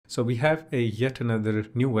So we have a yet another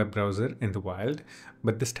new web browser in the wild,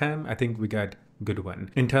 but this time I think we got a good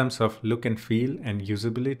one in terms of look and feel and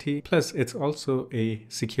usability. Plus it's also a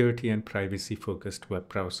security and privacy focused web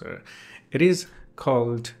browser. It is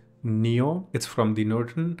called Neo. It's from the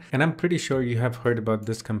Norton, and I'm pretty sure you have heard about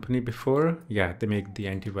this company before. Yeah, they make the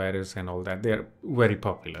antivirus and all that. They're very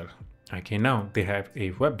popular. Okay, now they have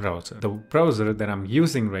a web browser. The browser that I'm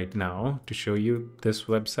using right now to show you this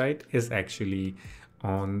website is actually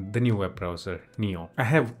on the new web browser, Neo. I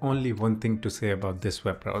have only one thing to say about this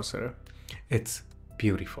web browser. It's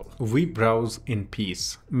beautiful. We browse in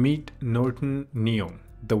peace. Meet Norton Neo,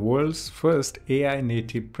 the world's first AI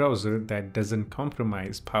native browser that doesn't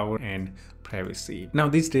compromise power and privacy. Now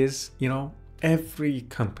these days, every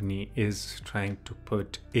company is trying to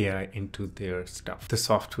put AI into their stuff. The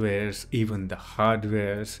softwares, even the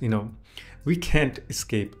hardwares, we can't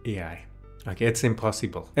escape AI. Okay, it's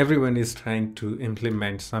impossible. Everyone is trying to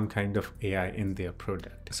implement some kind of AI in their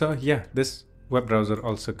product. So yeah, this web browser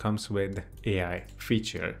also comes with AI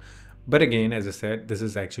feature. But again, as I said, this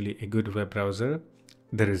is actually a good web browser.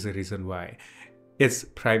 There is a reason why. It's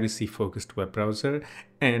privacy focused web browser,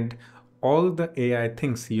 and all the AI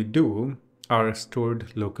things you do are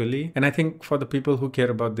stored locally. And I think for the people who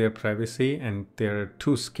care about their privacy and they're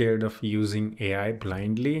too scared of using AI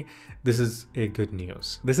blindly, this is a good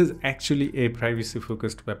news. This is actually a privacy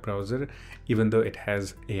focused web browser, even though it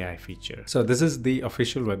has AI feature. So this is the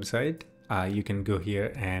official website. You can go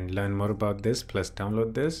here and learn more about this, plus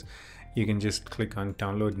download this. You can just click on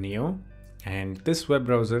download Neo, and this web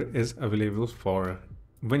browser is available for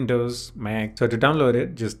Windows, Mac. So to download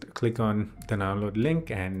it, just click on the download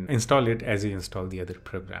link and install it as you install the other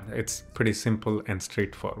program. It's pretty simple and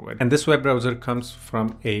straightforward. And this web browser comes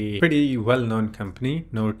from a pretty well-known company,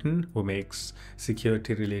 Norton, who makes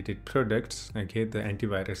security related products, okay, the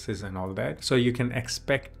antiviruses and all that. So you can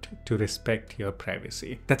expect to respect your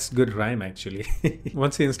privacy. That's good rhyme actually.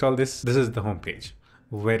 Once you install this, this is the homepage.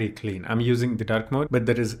 Very clean. I'm using the dark mode, but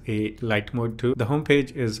there is a light mode too. The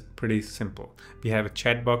homepage is pretty simple. We have a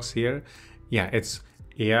chat box here. Yeah, it's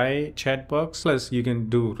AI chat box. Plus you can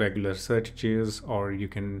do regular searches, or you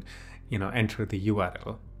can, enter the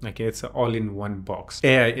URL. Okay, it's all in one box.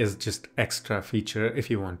 AI is just extra feature if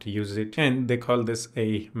you want to use it. And they call this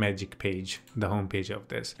a magic page, the homepage of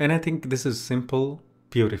this. And I think this is simple,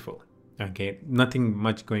 beautiful. Okay, nothing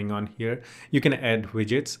much going on here. You can add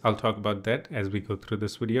widgets. I'll talk about that as we go through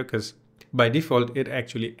this video, because by default, it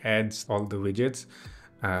actually adds all the widgets.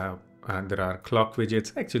 There are clock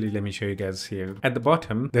widgets. Actually, let me show you guys here. At the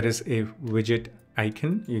bottom, there is a widget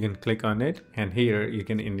icon. You can click on it, and here you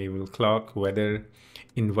can enable clock, weather,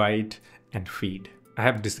 invite, and feed. I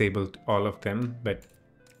have disabled all of them, but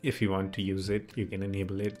if you want to use it, you can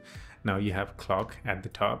enable it. Now you have clock at the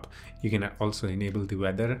top. You can also enable the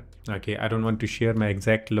weather. Okay, I don't want to share my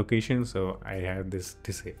exact location, so I have this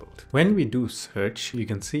disabled. When we do search, you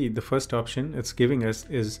can see the first option it's giving us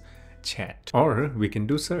is chat, or we can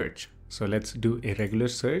do search. So let's do a regular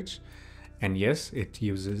search. And yes, it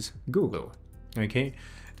uses Google. Okay,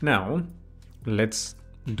 now let's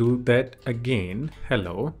do that again.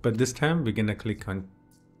 Hello, but this time we're gonna click on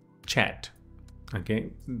chat. Okay,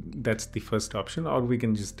 that's the first option, or we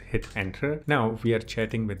can just hit enter. Now we are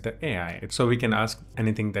chatting with the AI, so we can ask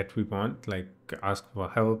anything that we want, like ask for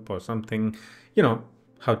help or something,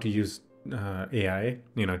 how to use AI,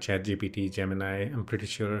 ChatGPT, Gemini. I'm pretty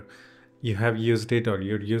sure you have used it or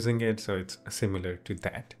you're using it, so it's similar to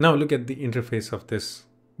that. Now look at the interface of this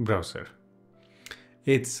browser.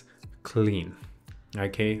 It's clean.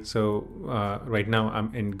 Okay, so right now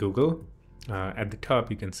I'm in Google. At the top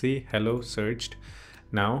you can see hello searched.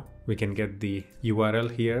 Now we can get the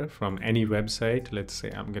URL here from any website. Let's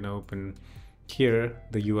say I'm gonna open here.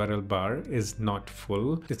 The URL bar is not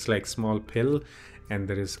full, it's like small pill, and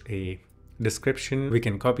there is a description. We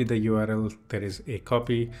can copy the URL. There is a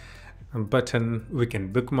copy button. We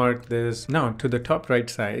can bookmark this. Now to the top right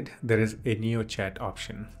side there is a Neo chat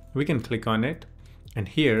option. We can click on it, and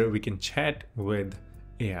here we can chat with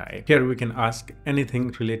AI. Here we can ask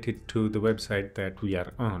anything related to the website that we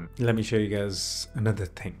are on. Let me show you guys another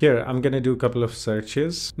thing. Here I'm gonna do a couple of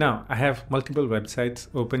searches. Now I have multiple websites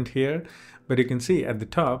opened here, but you can see at the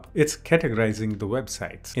top it's categorizing the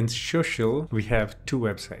websites. In social we have two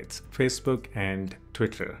websites, Facebook and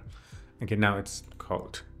Twitter. Okay, now it's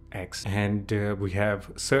called X. And we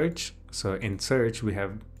have search. So in search we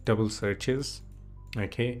have double searches.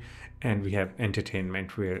 Okay, and we have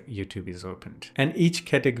entertainment, where YouTube is opened. And each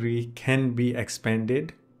category can be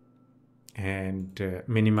expanded and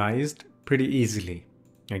minimized pretty easily.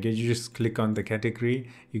 Okay, you just click on the category,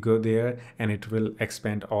 you go there, and it will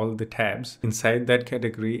expand all the tabs inside that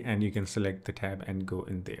category, and you can select the tab and go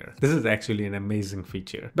in there. This is actually an amazing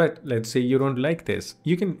feature. But let's say you don't like this,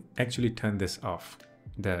 you can actually turn this off,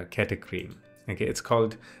 the category. Okay, it's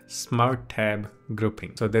called Smart Tab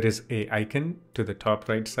Grouping. So there is a icon to the top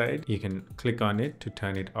right side. You can click on it to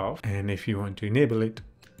turn it off. And if you want to enable it,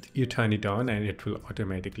 you turn it on and it will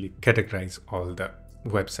automatically categorize all the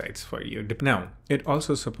websites for you. Now, it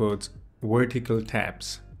also supports vertical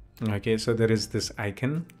tabs. Okay, so there is this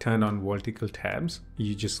icon, turn on vertical tabs.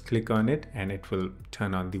 You just click on it and it will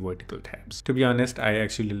turn on the vertical tabs. To be honest, I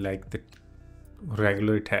actually like the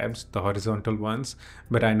regular tabs, the horizontal ones,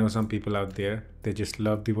 but I know some people out there, they just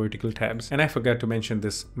love the vertical tabs. And I forgot to mention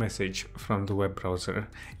this message from the web browser.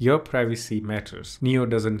 Your privacy matters. Neo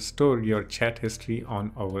doesn't store your chat history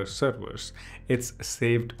on our servers. It's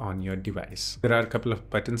saved on your device. There are a couple of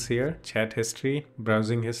buttons here: chat history,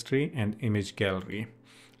 browsing history, and image gallery.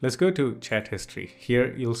 Let's go to chat history.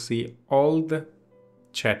 Here you'll see all the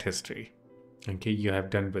chat history, okay, you have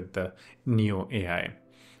done with the Neo AI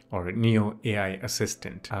or Neo AI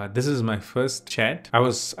assistant. This is my first chat. I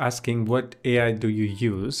was asking, what AI do you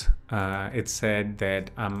use? It said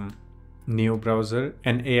that Neo browser,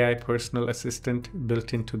 an AI personal assistant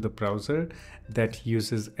built into the browser that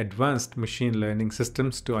uses advanced machine learning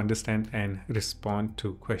systems to understand and respond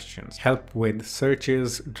to questions, help with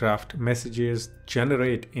searches, draft messages,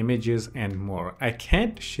 generate images, and more. I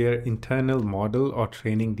can't share internal model or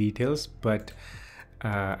training details, but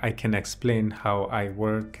I can explain how I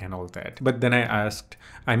work and all that. But then I asked,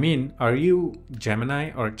 I mean, are you Gemini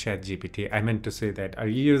or ChatGPT? I meant to say that, are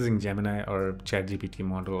you using Gemini or ChatGPT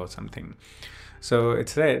model or something? So it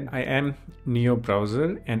said, I am Neo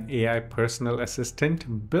browser, an AI personal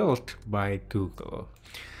assistant built by Google.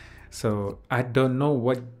 So I don't know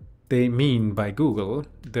what they mean by Google.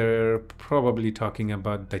 They're probably talking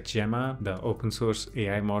about the Gemma, the open source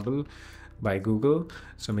AI model by Google.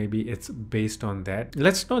 So maybe it's based on that.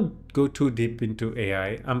 Let's not go too deep into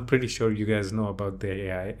AI. I'm pretty sure you guys know about the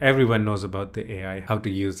AI. Everyone knows about the AI, how to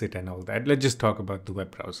use it and all that. Let's just talk about the web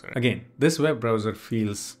browser. Again, this web browser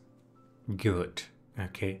feels good.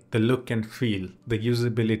 Okay, the look and feel, the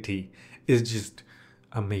usability is just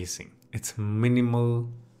amazing. It's minimal.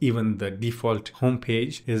 Even the default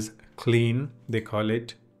homepage is clean. They call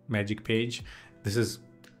it magic page. This is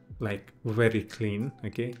like very clean.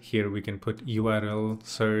 Okay, here we can put URL,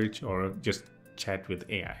 search, or just chat with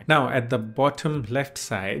AI. Now at the bottom left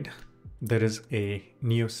side, there is a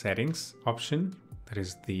Neo settings option. There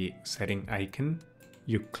is the setting icon.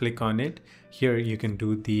 You click on it. Here you can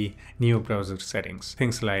do the Neo browser settings.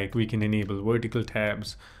 Things like we can enable vertical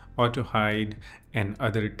tabs, auto hide, and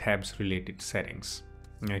other tabs related settings.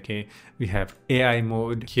 Okay, we have AI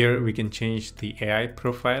mode. Here we can change the AI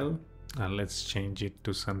profile. Let's change it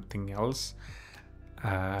to something else.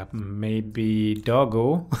 Maybe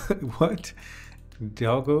doggo. What?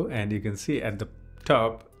 Doggo. And you can see at the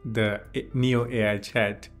top, the Neo AI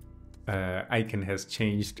chat icon has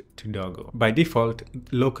changed to doggo. By default,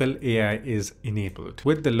 local AI is enabled.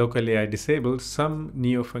 With the local AI disabled, some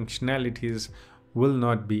Neo functionalities will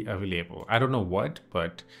not be available. I don't know what,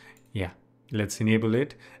 but yeah. Let's enable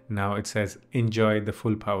it. Now it says enjoy the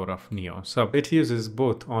full power of Neo. So it uses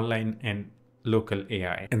both online and local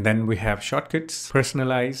AI. And then we have shortcuts,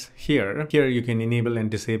 personalize. Here you can enable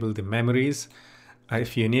and disable the memories.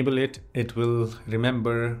 If you enable it, it will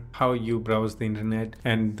remember how you browse the internet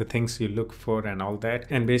and the things you look for and all that.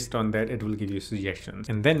 And based on that, it will give you suggestions.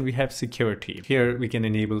 And then we have security. Here we can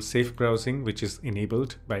enable safe browsing, which is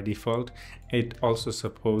enabled by default. It also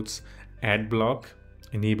supports ad block,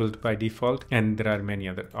 enabled by default, and there are many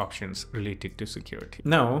other options related to security.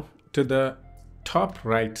 Now to the top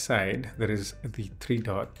right side, there is the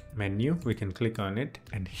 3-dot menu. We can click on it,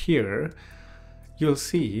 and here you'll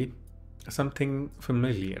see something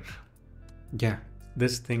familiar. Yeah,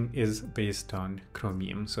 this thing is based on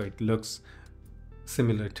Chromium, so it looks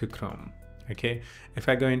similar to Chrome. Okay, if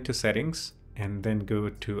I go into settings and then go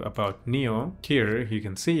to about Neo, here you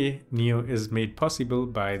can see Neo is made possible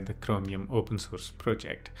by the Chromium open source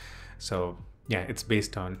project. So yeah, it's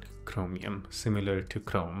based on Chromium, similar to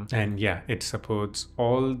Chrome. And yeah, it supports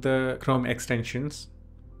all the Chrome extensions.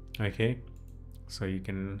 Okay, so you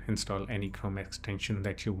can install any Chrome extension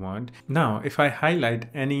that you want. Now, if I highlight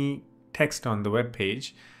any text on the web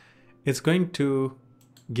page, it's going to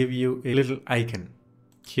give you a little icon.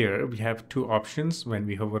 Here we have two options. When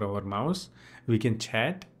we hover our mouse, we can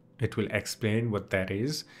chat. It will explain what that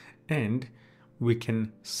is, and we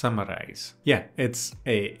can summarize. Yeah, it's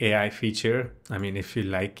a AI feature. I mean, if you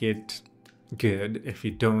like it, good. If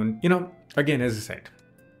you don't, again, as I said,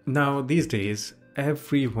 Now, these days,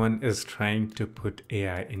 everyone is trying to put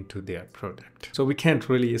AI into their product. So we can't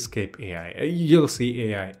really escape AI. You'll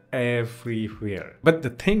see AI everywhere. But the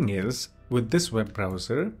thing is, with this web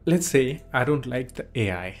browser, let's say I don't like the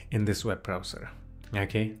AI in this web browser.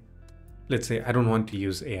 Okay? Let's say I don't want to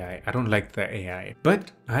use AI. I don't like the AI,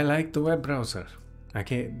 but I like the web browser.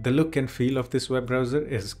 Okay? The look and feel of this web browser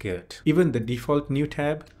is good. Even the default new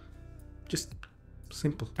tab, just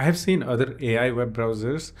simple. I have seen other AI web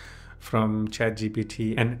browsers from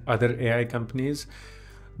ChatGPT and other AI companies.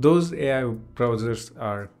 Those AI browsers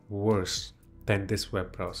are worse than this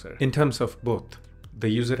web browser in terms of both the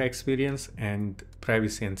user experience and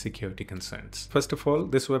privacy and security concerns. First of all,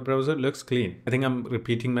 this web browser looks clean. I think I'm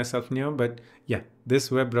repeating myself now, but yeah, this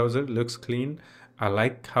web browser looks clean. I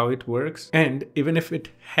like how it works. And even if it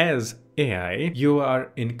has AI, you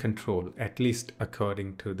are in control, at least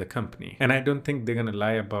according to the company. And I don't think they're gonna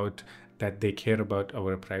lie about that they care about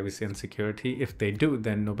our privacy and security. If they do,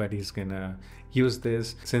 then nobody's gonna use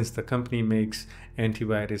this, since the company makes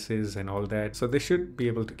antiviruses and all that. So they should be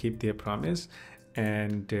able to keep their promise.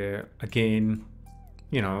 And again,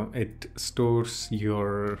 you know, it stores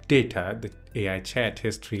your data, the AI chat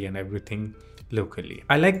history and everything locally.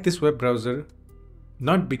 I like this web browser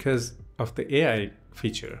not because of the AI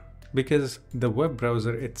feature, because the web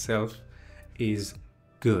browser itself is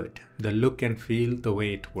good. The look and feel, the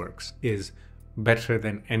way it works is better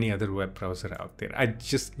than any other web browser out there. I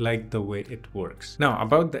just like the way it works. Now,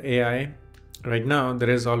 about the AI, right now, there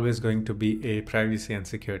is always going to be a privacy and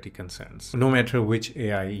security concerns, no matter which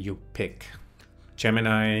AI you pick.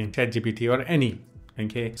 Gemini, ChatGPT, or any,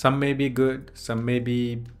 okay? Some may be good, some may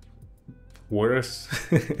be worse.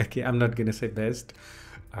 Okay, I'm not gonna say best.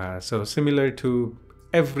 So similar to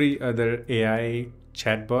every other AI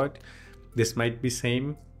chatbot, this might be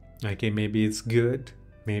same. Okay, maybe it's good,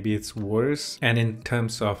 maybe it's worse. And in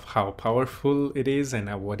terms of how powerful it is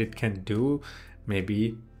and what it can do,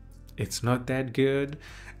 maybe it's not that good.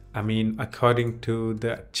 I mean, according to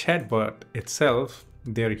the chatbot itself,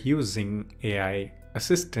 they're using AI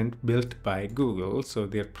assistant built by Google, so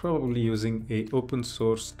they're probably using a open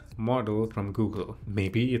sourced model from Google.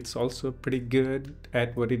 Maybe it's also pretty good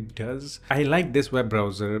at what it does. I like this web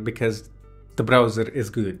browser because the browser is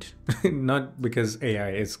good, not because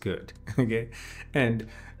AI is good. Okay, and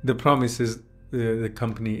the promises the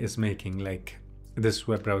company is making, like this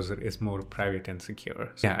web browser is more private and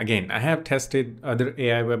secure. Yeah, again, I have tested other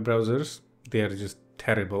AI web browsers. They are just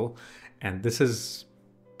terrible, and this is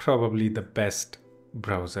probably the best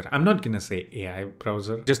browser. I'm not gonna say AI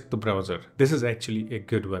browser, just the browser. This is actually a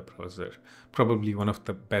good web browser, probably one of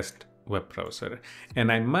the best web browser,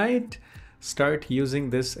 and I might start using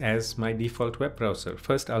this as my default web browser.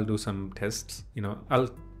 First, I'll do some tests. You know,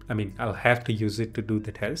 I'll have to use it to do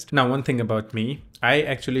the test. Now, one thing about me, I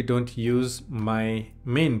actually don't use my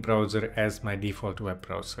main browser as my default web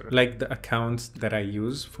browser. Like the accounts that I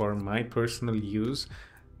use for my personal use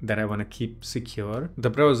that I want to keep secure, the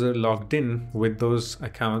browser logged in with those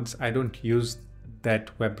accounts, I don't use that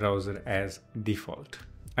web browser as default.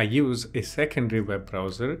 I use a secondary web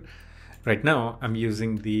browser. Right now, I'm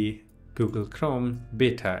using the Google Chrome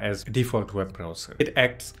beta as default web browser. It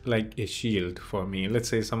acts like a shield for me. Let's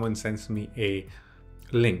say someone sends me a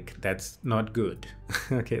link that's not good.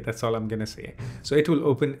 Okay, that's all I'm gonna say. So it will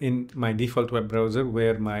open in my default web browser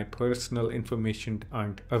where my personal information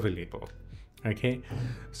aren't available. Okay,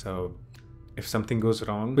 so if something goes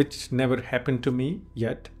wrong, which never happened to me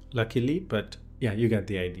yet, luckily, but yeah, you got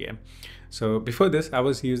the idea. So before this, I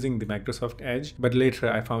was using the Microsoft Edge, but later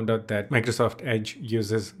I found out that Microsoft Edge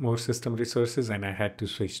uses more system resources and I had to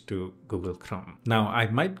switch to Google Chrome. Now I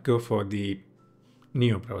might go for the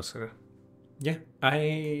Neo browser. Yeah,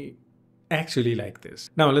 I actually like this.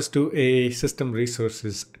 Now let's do a system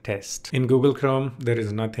resources test. In Google Chrome, there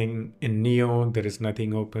is nothing. In Neo, there is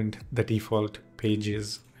nothing opened. The default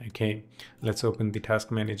pages. Okay, let's open the task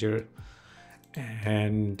manager.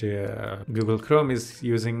 And Google Chrome is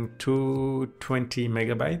using 220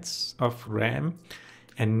 megabytes of RAM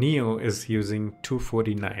and Neo is using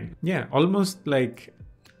 249. Yeah, almost like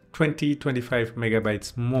 20-25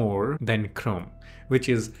 megabytes more than Chrome, which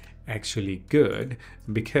is actually good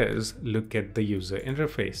because look at the user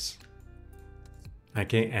interface.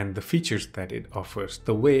 Okay, and the features that it offers,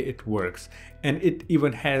 the way it works, and it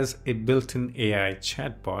even has a built-in AI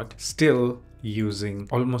chatbot, still using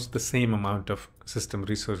almost the same amount of system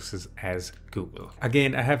resources as Google.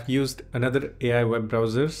 Again, I have used another AI web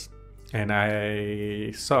browsers and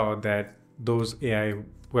I saw that those AI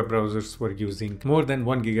web browsers were using more than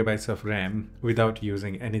 1 gigabytes of RAM without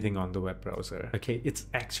using anything on the web browser. Okay, it's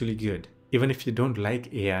actually good. Even if you don't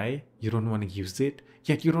like AI, you don't want to use it,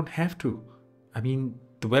 yet you don't have to. I mean,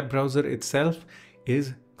 the web browser itself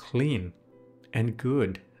is clean and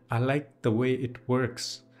good. I like the way it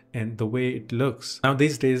works and the way it looks. Now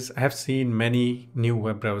these days, I have seen many new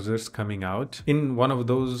web browsers coming out. In one of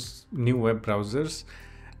those new web browsers,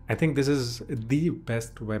 I think this is the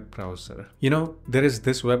best web browser. You know, there is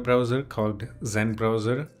this web browser called Zen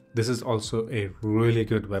browser. This is also a really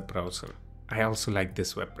good web browser. I also like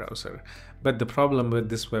this web browser. But the problem with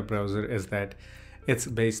this web browser is that it's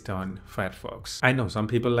based on Firefox. I know some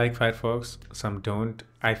people like Firefox, some don't.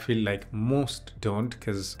 I feel like most don't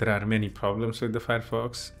because there are many problems with the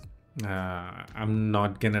Firefox. I'm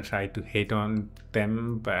not gonna try to hate on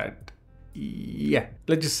them, but yeah,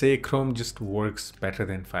 let's just say Chrome just works better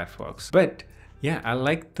than Firefox. But yeah, I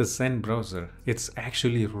like the Zen browser. It's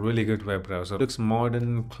actually a really good web browser. It looks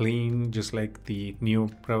modern, clean, just like the Neo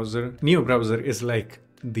browser. Neo browser is like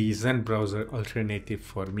the Zen browser alternative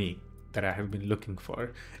for me that I have been looking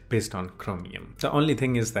for based on Chromium. The only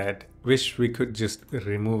thing is that wish we could just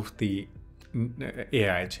remove the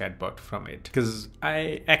AI chatbot from it, because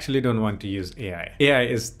I actually don't want to use AI. AI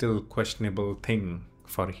is still questionable thing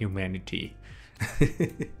for humanity.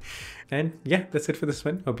 And yeah, that's it for this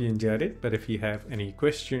one. Hope you enjoyed it. But if you have any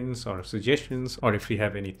questions or suggestions, or if you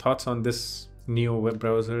have any thoughts on this Neo web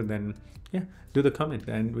browser, then yeah, do the comment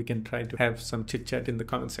and we can try to have some chit chat in the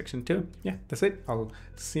comment section too. Yeah, that's it. I'll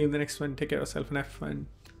see you in the next one. Take care of yourself and have fun.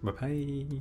 Bye bye.